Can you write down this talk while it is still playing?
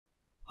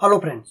Hello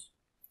friends,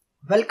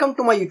 welcome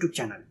to my YouTube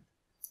channel.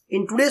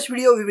 In today's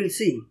video we will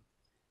see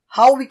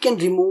how we can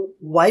remove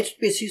white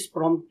spaces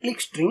from Qlik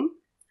string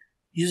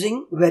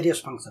using various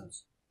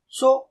functions.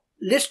 So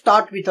let's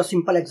start with a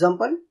simple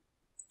example.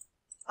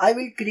 I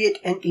will create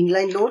an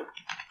inline load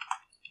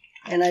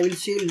and I will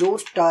say load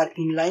star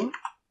inline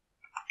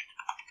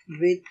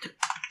with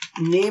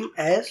name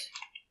as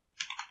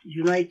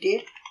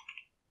United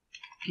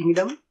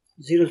Kingdom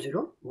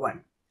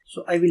 001.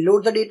 So I will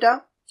load the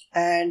data,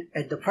 and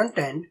at the front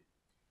end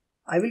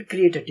I will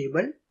create a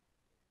table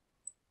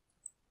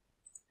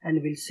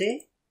and will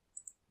say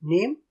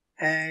name,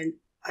 and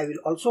I will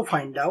also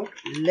find out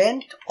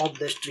length of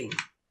the string,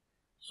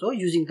 so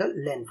using the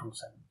len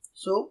function.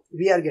 So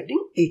we are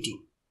getting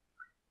 18.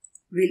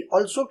 We'll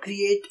also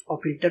create a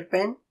filter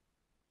pane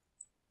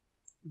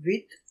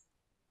with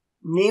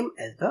name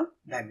as the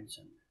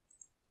dimension.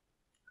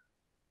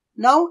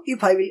 Now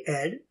if I will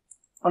add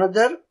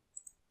another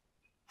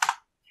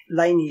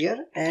line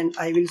here and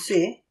I will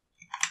say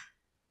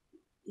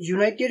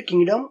United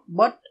Kingdom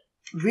but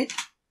with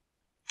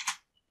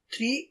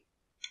 3,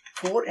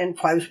 4 and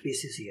 5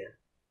 spaces here.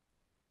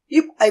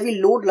 If I will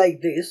load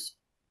like this,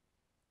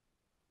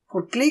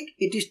 for Qlik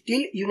it is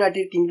still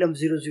United Kingdom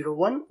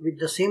 001 with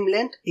the same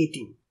length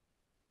 18.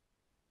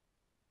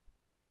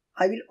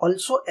 I will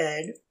also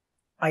add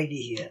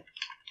ID here.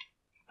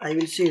 I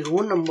will say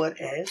row number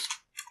as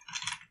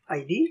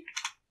ID,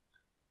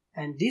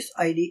 and this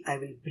ID I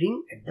will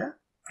bring at the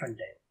front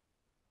end.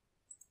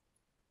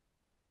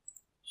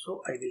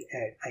 So I will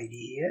add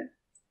ID here,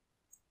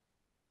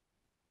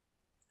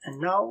 and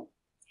now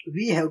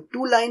we have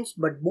two lines,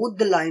 but both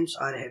the lines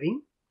are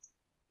having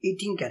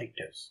 18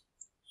 characters.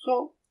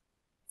 So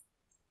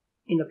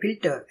in a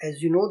filter,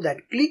 as you know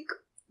that Qlik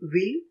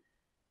will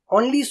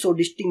only show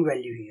distinct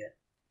value here,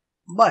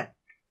 but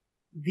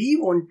we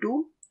want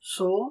to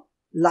show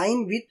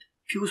line with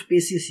few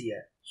spaces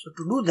here. So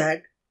to do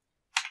that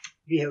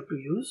we have to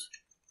use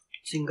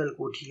single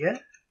quote here,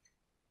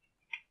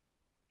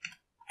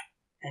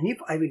 and if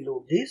I will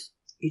load this,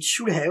 it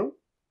should have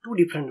two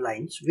different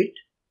lines with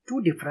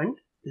two different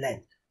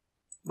length,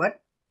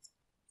 but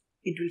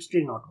it will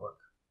still not work.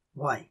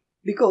 Why?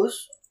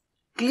 Because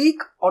Qlik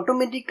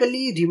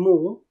automatically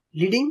remove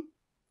leading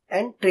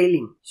and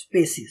trailing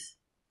spaces,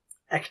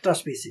 extra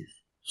spaces.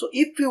 So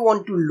if we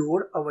want to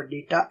load our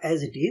data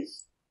as it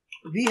is,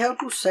 we have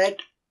to set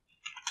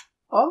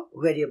a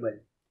variable,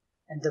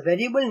 and the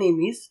variable name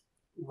is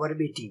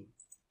verbatim.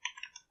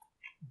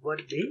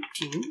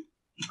 Verbatim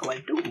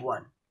equal to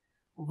 1.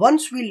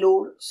 Once we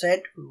load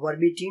set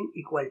verbatim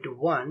equal to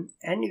 1,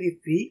 and if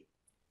we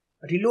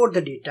reload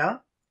the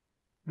data,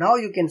 now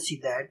you can see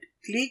that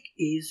Qlik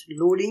is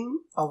loading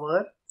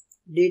our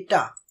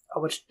data,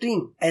 our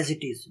string as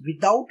it is,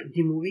 without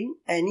removing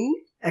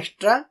any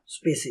extra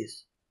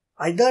spaces.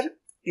 Either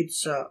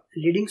it's a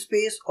leading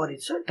space or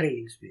it's a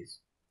trailing space.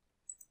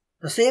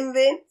 The same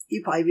way,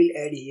 if I will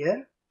add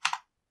here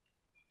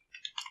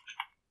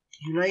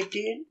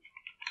United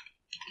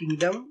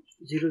Kingdom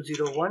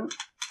 001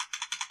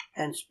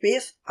 and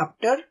space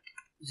after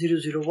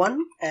 001,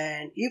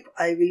 and if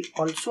I will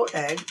also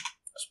add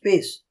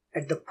space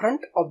at the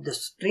front of the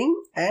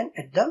string and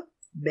at the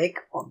back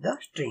of the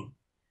string.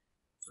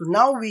 So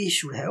now we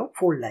should have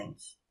 4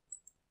 lines.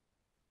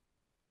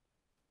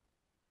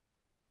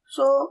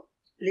 So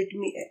let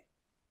me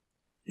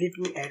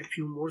add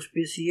few more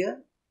space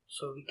here,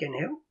 so we can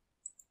have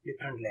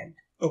different length.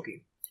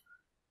 Okay.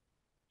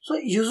 So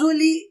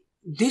usually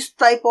this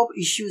type of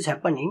issue is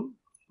happening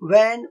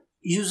when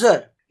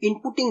user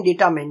inputting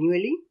data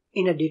manually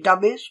in a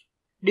database.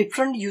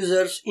 Different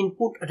users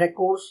input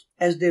records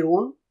as their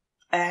own,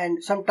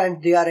 and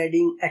sometimes they are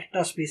adding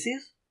extra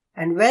spaces,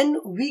 and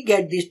when we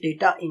get this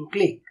data in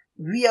Qlik,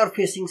 we are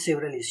facing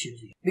several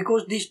issues here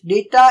because this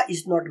data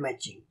is not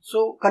matching.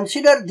 So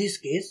consider this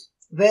case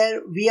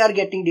where we are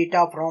getting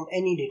data from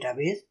any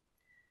database,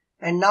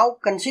 and now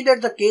consider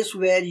the case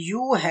where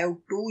you have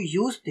to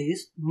use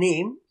this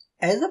name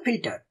as a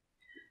filter.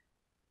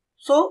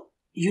 So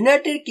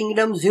United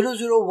Kingdom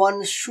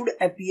 001 should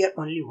appear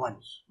only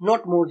once,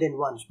 not more than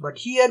once. But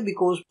here,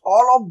 because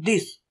all of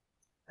these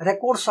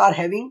records are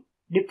having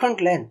different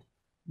length,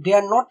 they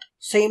are not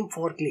same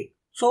for Qlik.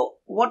 So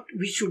what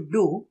we should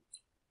do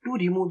to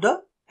remove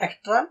the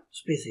extra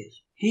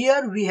spaces?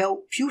 Here we have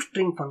few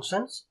string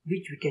functions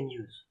which we can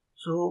use.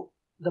 So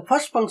the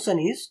first function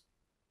is,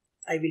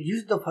 I will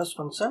use the first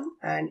function,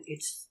 and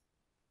its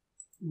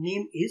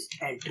name is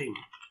LTrim,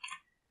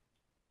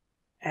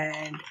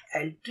 and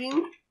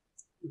LTrim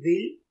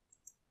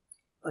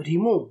will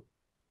remove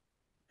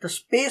the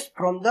space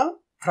from the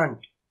front,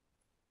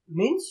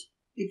 means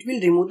it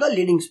will remove the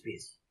leading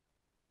space.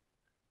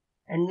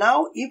 And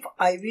now if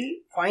I will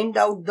find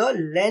out the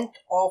length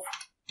of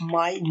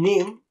my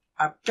name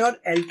after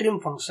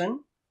LTrim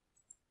function,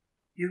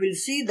 you will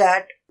see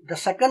that the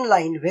second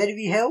line where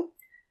we have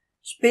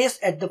space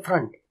at the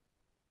front,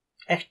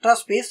 extra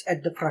space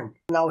at the front,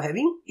 now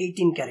having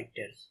 18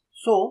 characters.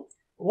 So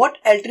what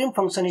LTrim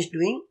function is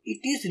doing,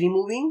 it is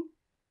removing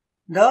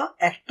the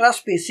extra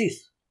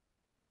spaces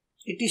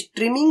it is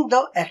trimming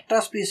the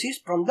extra spaces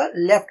from the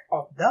left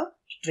of the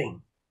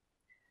string.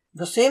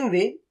 The same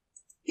way,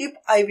 if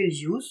I will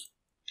use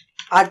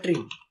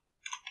RTrim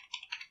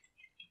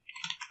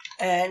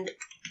and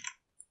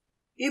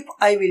if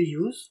I will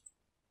use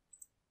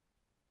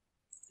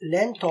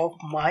length of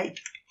my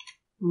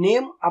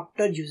name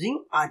after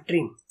using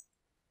RTrim,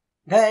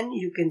 then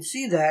you can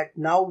see that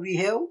now we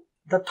have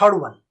the third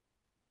one.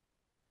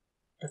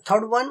 The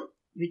third one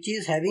which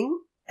is having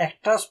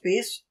extra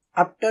space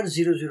after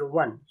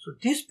 001. So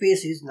this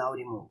space is now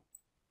removed.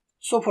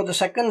 So for the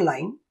second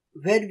line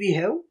where we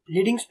have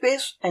leading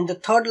space and the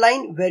third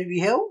line where we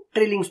have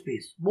trailing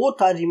space,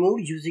 both are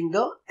removed using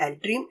the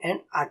LTrim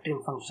and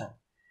RTrim function.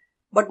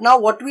 But now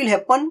what will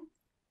happen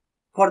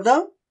for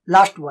the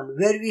last one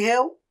where we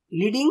have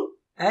leading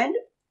and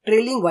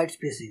trailing white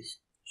spaces?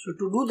 So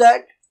to do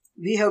that,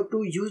 we have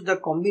to use the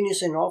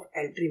combination of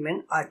LTrim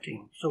and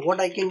RTrim. So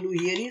what I can do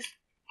here is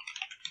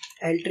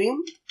LTrim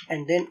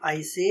and then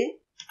I say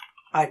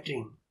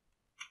RTrim.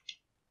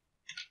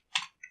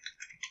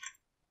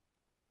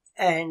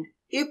 And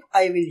if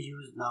I will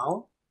use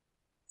now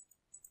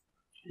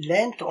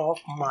length of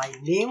my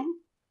name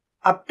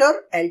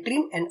after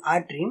LTrim and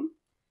RTrim,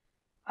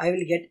 I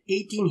will get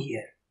 18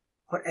 here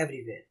for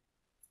everywhere.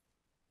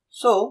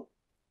 So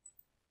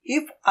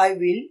if I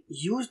will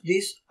use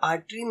this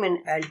RTrim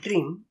and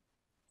LTrim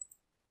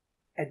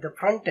at the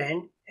front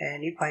end,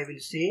 and if I will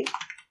say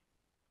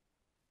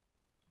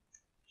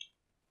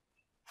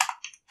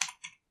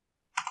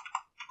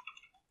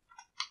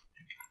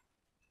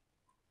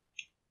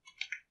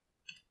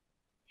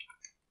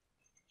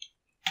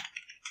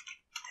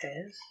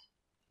as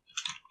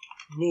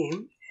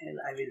name and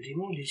I will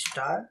remove this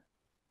star,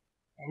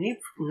 and if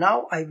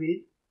now I will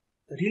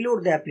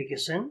reload the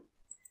application,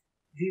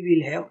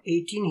 we will have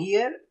 18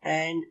 here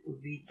and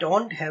we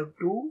don't have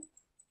to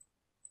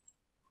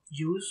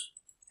use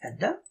at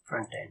the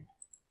front end.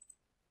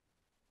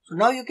 So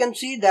now you can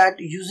see that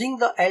using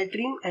the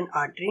LTrim and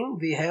RTrim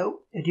we have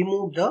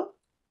removed the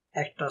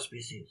extra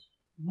spaces.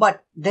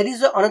 But there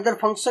is another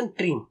function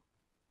trim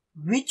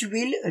which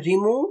will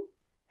remove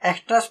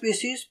extra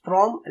spaces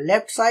from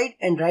left side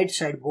and right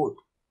side both,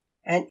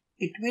 and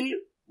it will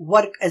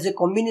work as a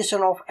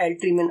combination of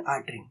LTrim and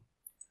RTrim.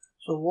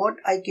 So what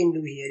I can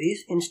do here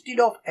is instead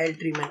of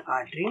LTrim and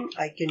RTrim,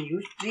 I can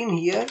use trim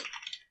here.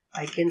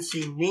 I can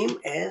say name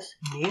as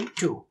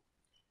name2,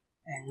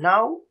 and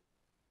now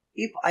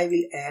if I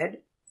will add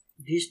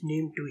this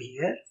name2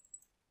 here,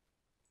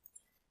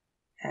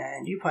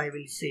 and if I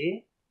will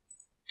say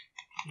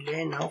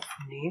len of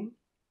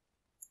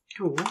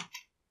name2,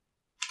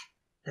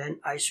 then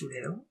I should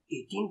have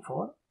 18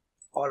 for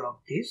all of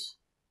this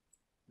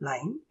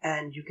line,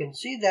 and you can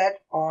see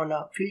that on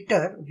a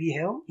filter we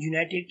have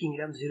United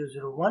Kingdom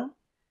 001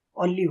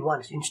 only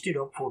once instead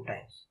of 4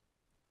 times.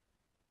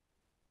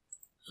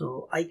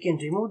 So I can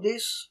remove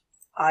this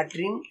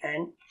RTrim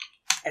and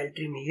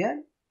LTrim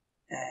here,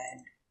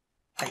 and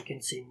I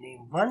can say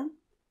name1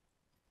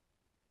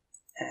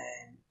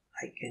 and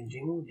I can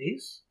remove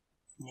this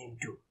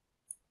name2,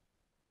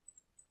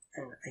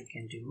 and I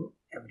can remove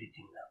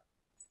everything now.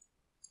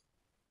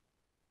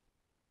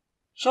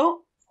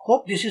 So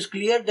hope this is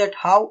clear that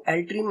how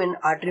LTrim and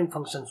RTrim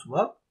functions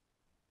work.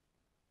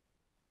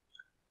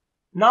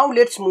 Now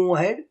let's move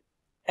ahead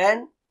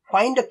and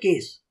find a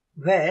case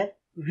where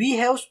we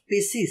have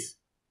spaces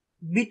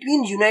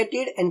between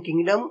United and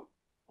Kingdom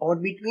or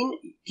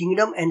between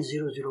Kingdom and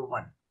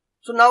 001.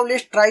 So now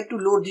let's try to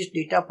load this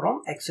data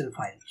from Excel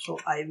file. So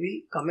I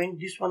will comment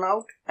this one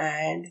out,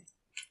 and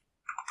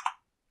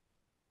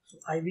so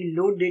I will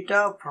load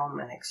data from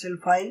an Excel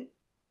file,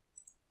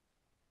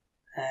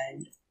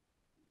 and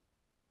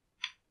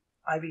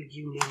I will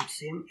give name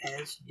same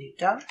as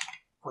data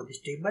for this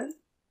table,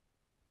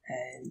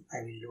 and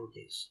I will load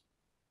this.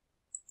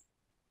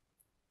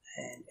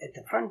 And at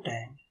the front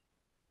end,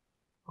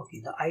 okay,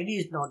 the ID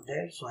is not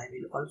there, so I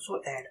will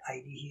also add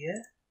ID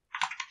here.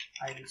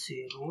 I will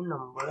say row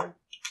number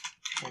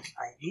as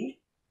ID,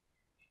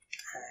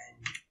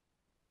 and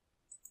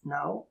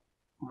now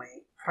my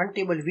front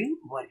table will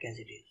work as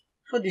it is.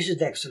 So this is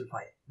the Excel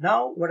file.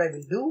 Now what I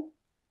will do,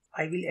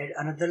 I will add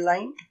another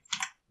line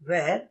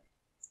where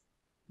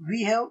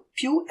we have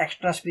few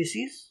extra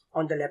spaces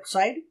on the left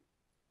side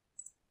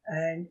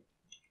and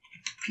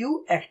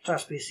few extra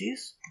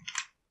spaces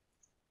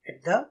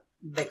at the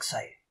back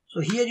side. So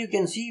here you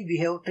can see we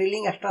have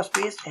trailing extra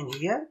space, and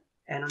here,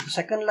 and on the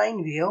second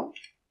line we have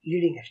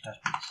leading extra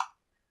space.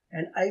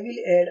 And I will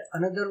add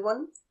another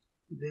one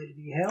where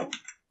we have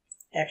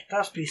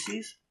extra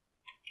spaces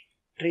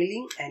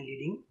trailing and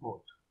leading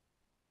both.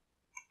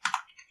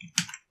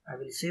 I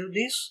will save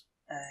this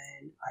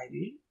and I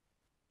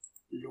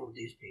will load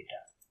this data.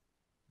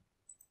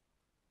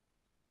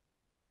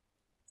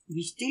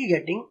 We still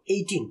getting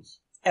 18s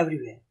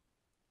everywhere.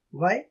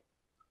 Why?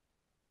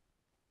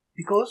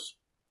 Because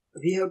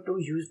we have to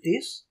use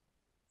this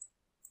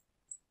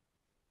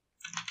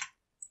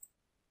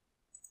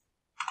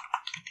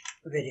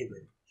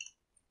variable.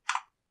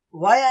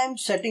 Why I am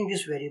setting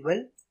this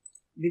variable?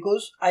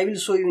 Because I will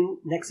show you in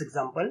next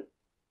example.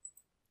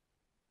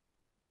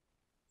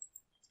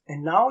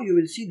 And now you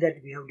will see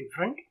that we have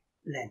different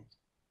length.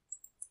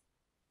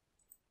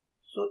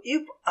 So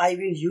if I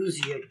will use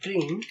here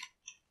trim,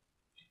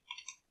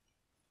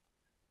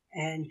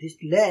 and this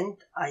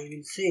length I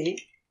will say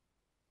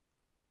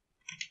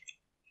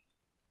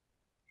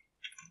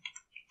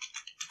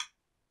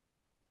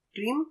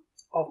trim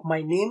of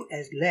my name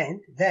as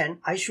length, then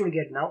I should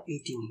get now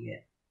 18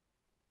 here.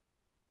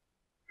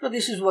 So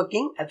this is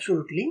working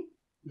absolutely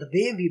the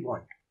way we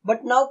want.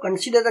 But now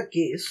consider the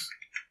case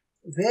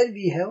where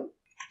we have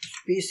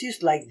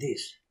spaces like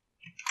this.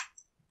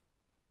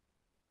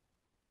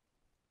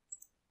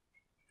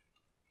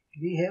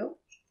 We have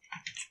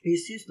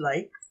spaces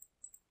like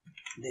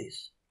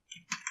this.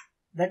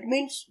 That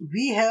means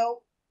we have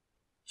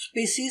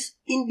spaces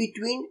in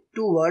between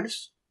two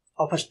words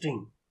of a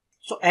string.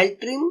 So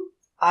LTrim,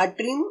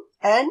 RTrim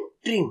and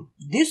trim.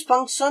 This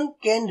function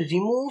can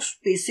remove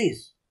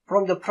spaces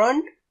from the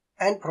front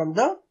and from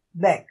the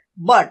back.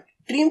 But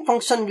trim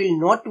function will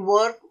not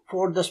work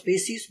for the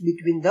spaces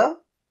between the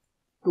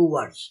two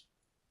words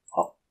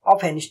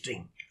of any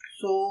string.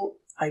 So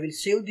I will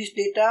save this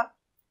data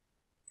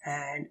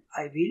and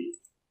I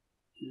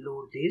will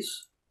load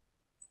this.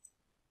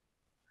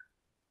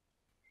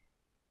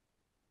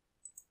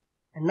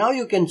 And now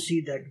you can see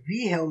that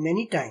we have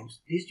many times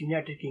this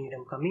United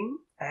Kingdom coming,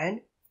 and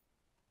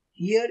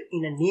here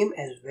in a name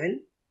as well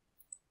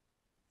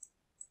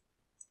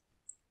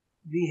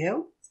we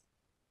have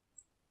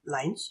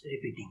lines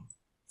repeating.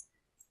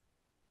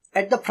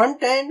 At the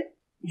front end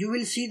you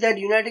will see that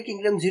United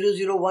Kingdom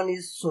 001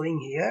 is showing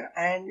here,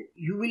 and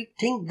you will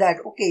think that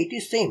okay, it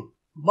is same.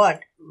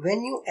 But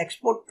when you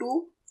export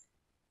to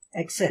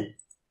Excel,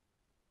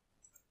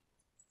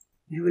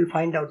 you will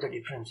find out the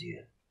difference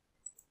here.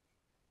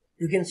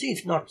 You can see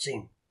it's not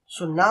same.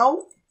 So now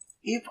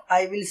if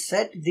I will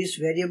set this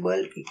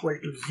variable equal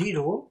to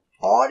 0,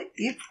 or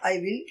if I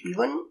will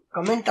even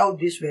comment out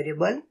this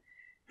variable,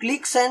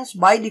 Qlik sends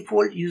by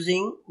default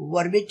using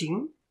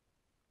verbatim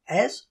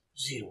as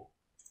 0.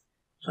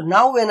 So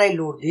now when I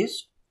load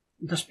this,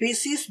 the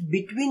spaces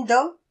between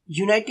the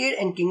United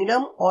and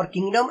Kingdom or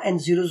Kingdom and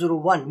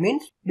 001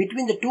 means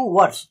between the two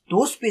words,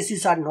 those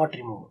spaces are not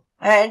removed.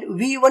 And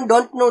we even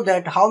don't know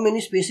that how many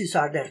spaces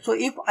are there. So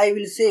if I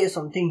will say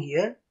something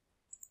here,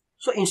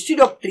 so instead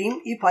of trim,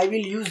 if I will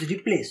use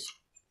replace,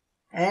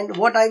 and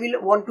what I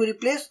will want to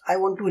replace, I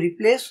want to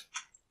replace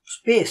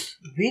space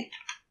with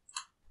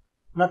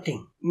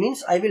nothing,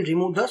 means I will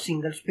remove the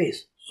single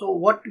space. So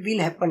what will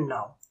happen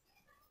now?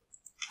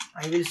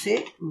 I will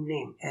say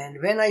name,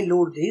 and when I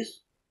load this,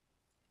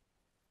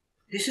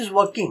 this is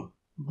working,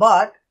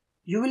 but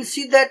you will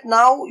see that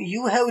now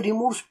you have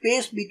removed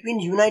space between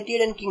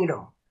United and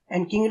Kingdom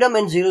and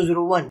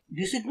 001.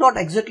 This is not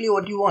exactly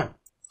what you want.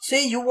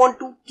 Say you want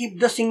to keep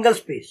the single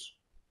space.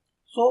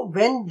 So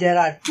when there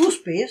are two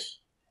spaces,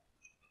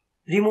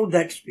 remove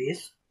that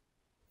space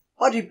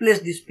or replace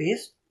this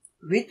space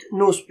with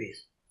no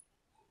space.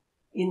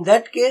 In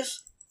that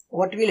case,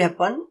 what will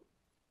happen?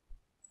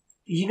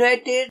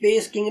 United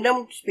space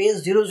Kingdom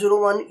space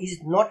 001 is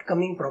not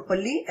coming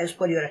properly as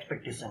per your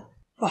expectation.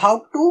 So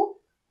how to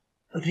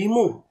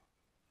remove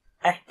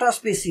extra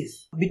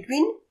spaces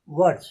between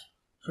words?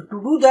 So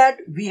to do that,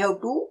 we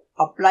have to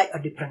apply a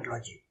different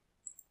logic.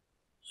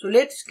 So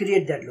let's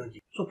create that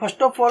logic. So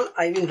first of all,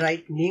 I will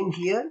write name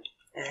here,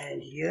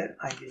 and here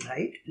I will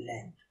write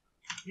length,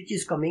 which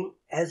is coming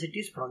as it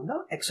is from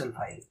the Excel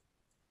file.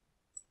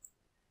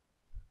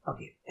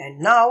 Okay, and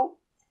now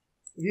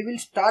we will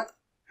start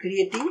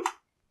creating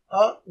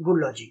a good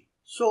logic.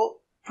 So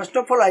first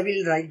of all, I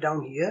will write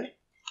down here,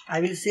 I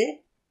will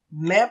say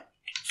map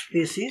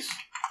spaces,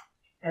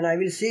 and I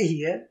will say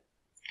here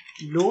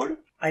load,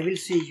 I will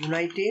say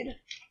United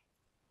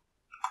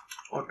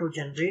auto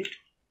generate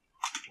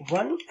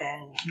 1,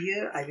 and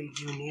here I will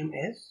give name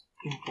as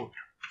input,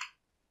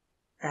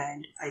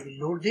 and I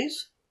will load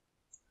this.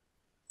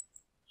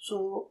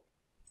 So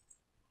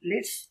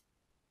let's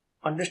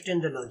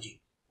understand the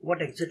logic,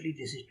 what exactly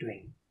this is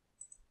doing.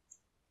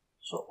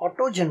 So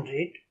auto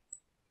generate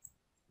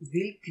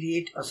will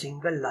create a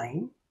single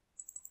line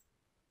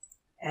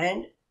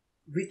and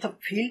with a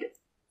field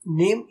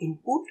name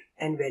input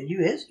and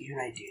value as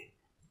United.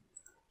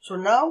 So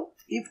now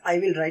if I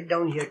will write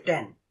down here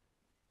 10,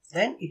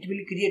 then it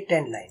will create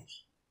 10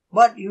 lines.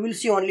 But you will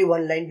see only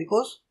one line,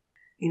 because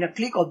in a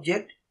Qlik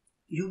object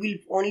you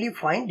will only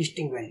find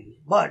distinct values.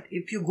 But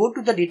if you go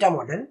to the data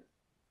model,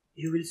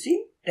 you will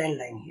see 10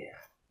 lines here.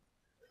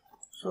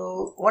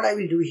 So what I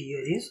will do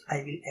here is I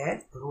will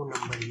add row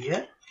number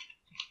here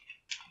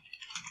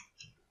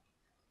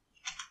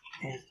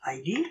as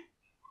ID,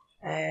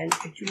 and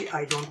actually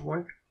I don't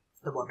want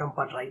the bottom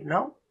part right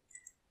now.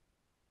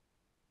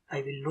 I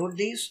will load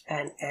this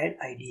and add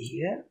ID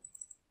here,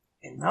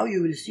 and now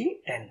you will see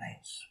 10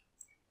 lines.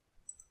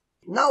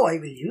 Now I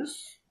will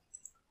use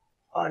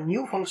a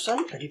new function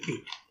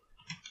repeat,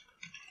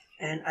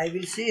 and I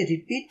will say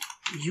repeat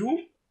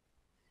U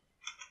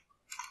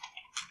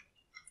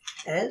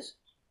as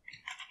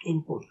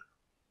input,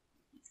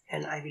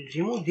 and I will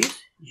remove this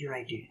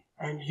United.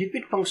 And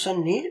repeat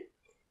function need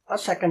a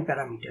second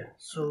parameter.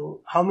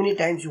 So how many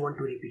times you want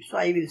to repeat? So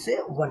I will say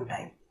one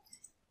time.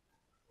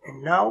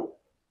 And now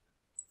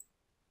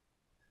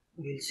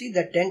we'll see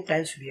that 10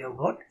 times we have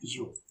got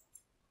u.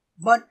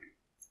 But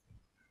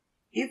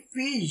if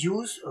we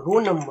use row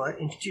number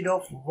instead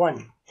of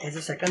 1 as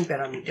a second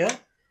parameter,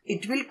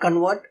 it will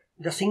convert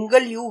the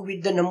single u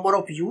with the number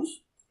of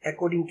u's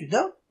according to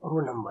the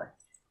row number.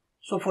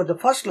 So for the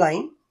first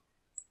line,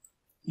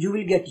 you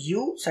will get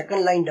u,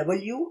 second line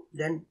w,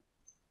 then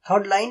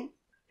third line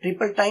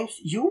triple times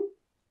u,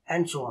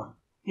 and so on.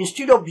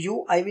 Instead of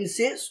u, I will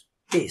say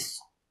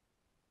space.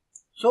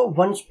 So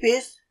 1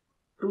 space,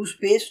 2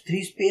 space,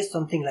 3 space,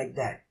 something like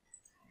that.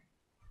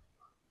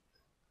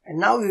 And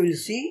now we will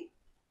see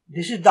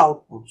this is the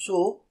output.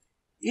 So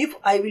if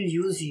I will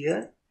use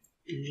here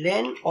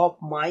len of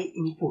my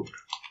input,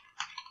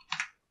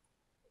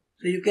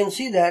 so you can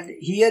see that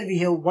here we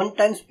have 1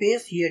 time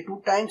space, here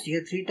 2 times,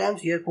 here 3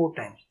 times, here 4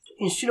 times. So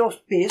instead of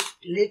space,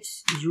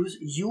 let's use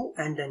u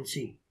and then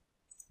see.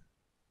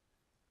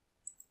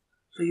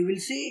 So you will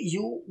see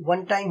u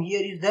 1 time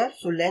here is there.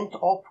 So length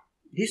of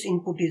this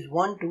input is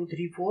 1, 2,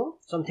 3, 4,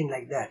 something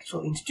like that.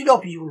 So instead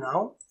of u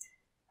now,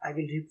 I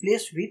will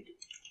replace with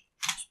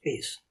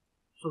space.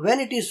 So when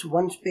it is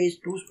 1 space,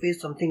 2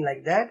 space, something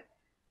like that,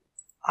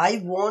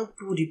 I want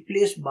to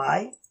replace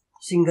by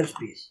single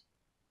space.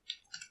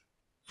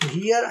 So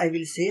here I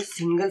will say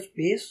single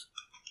space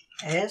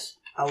as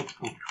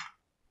output.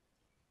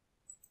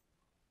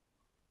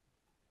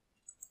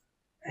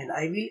 And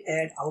I will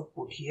add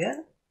output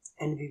here,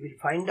 and we will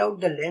find out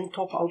the length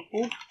of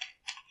output.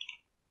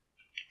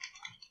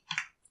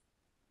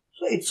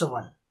 So it's a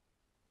 1.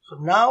 So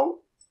now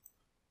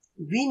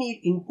we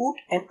need input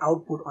and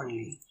output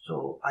only.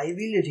 So I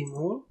will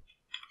remove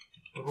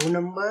row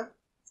number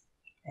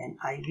and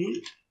I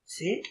will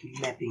say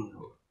mapping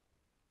row.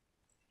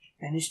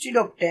 And instead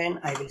of 10,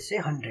 I will say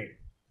 100.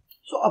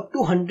 So up to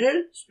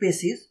 100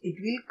 spaces, it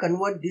will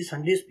convert these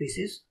 100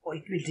 spaces, or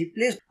it will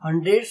replace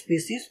 100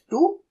 spaces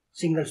to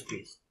single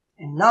space.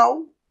 And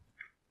now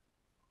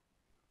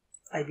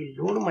I will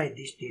load my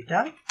this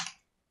data,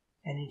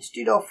 and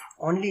instead of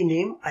only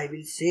name, I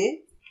will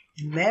say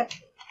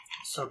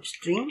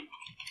MapSubstring,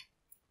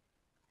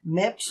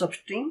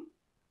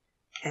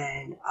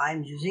 and I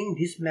am using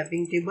this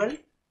mapping table,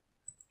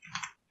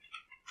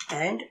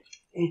 and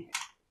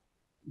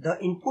the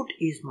input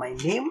is my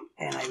name,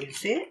 and I will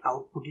say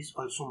output is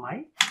also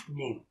my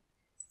name.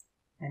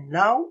 And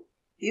now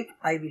if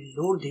I will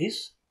load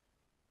this,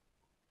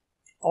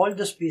 all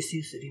the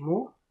spaces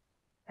removed,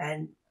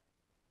 and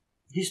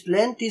this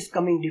length is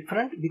coming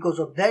different. Because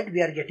of that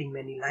we are getting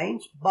many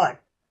lines.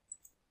 But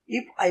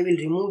if I will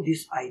remove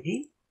this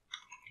id,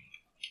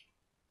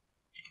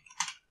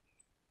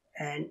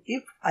 and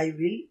if I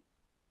will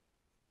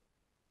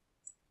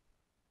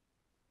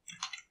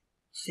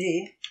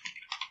say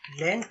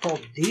length of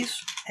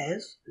this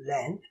as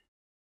length,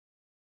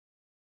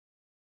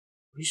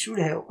 we should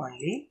have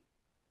only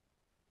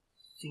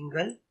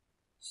single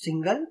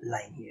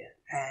line here.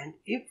 And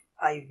if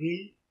I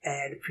will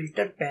add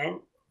filter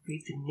pan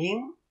with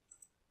name,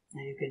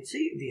 then you can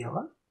see we have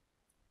a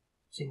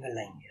single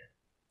line here.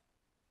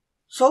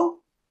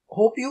 So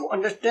hope you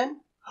understand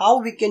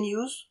how we can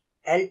use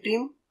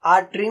LTrim,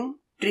 RTrim,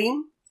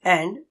 trim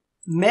and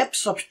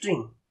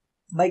MapSubstring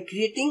by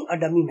creating a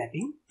dummy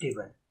mapping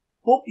table.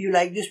 Hope you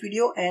like this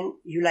video and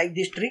you like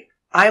this trick.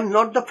 I am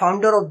not the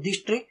founder of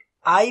this trick.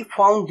 I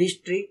found this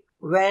trick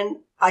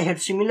when I had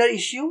similar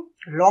issue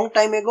long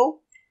time ago,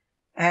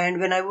 and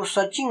when I was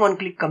searching on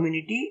Qlik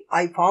community,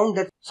 I found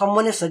that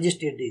someone has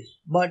suggested this,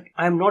 but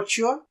I am not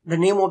sure the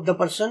name of the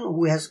person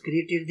who has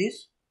created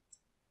this.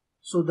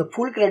 So the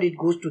full credit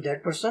goes to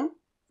that person.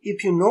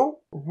 If you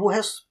know who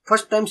has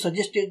first time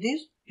suggested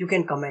this, you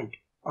can comment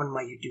on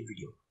my YouTube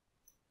video.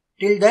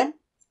 Till then,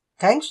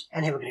 thanks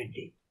and have a great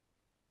day.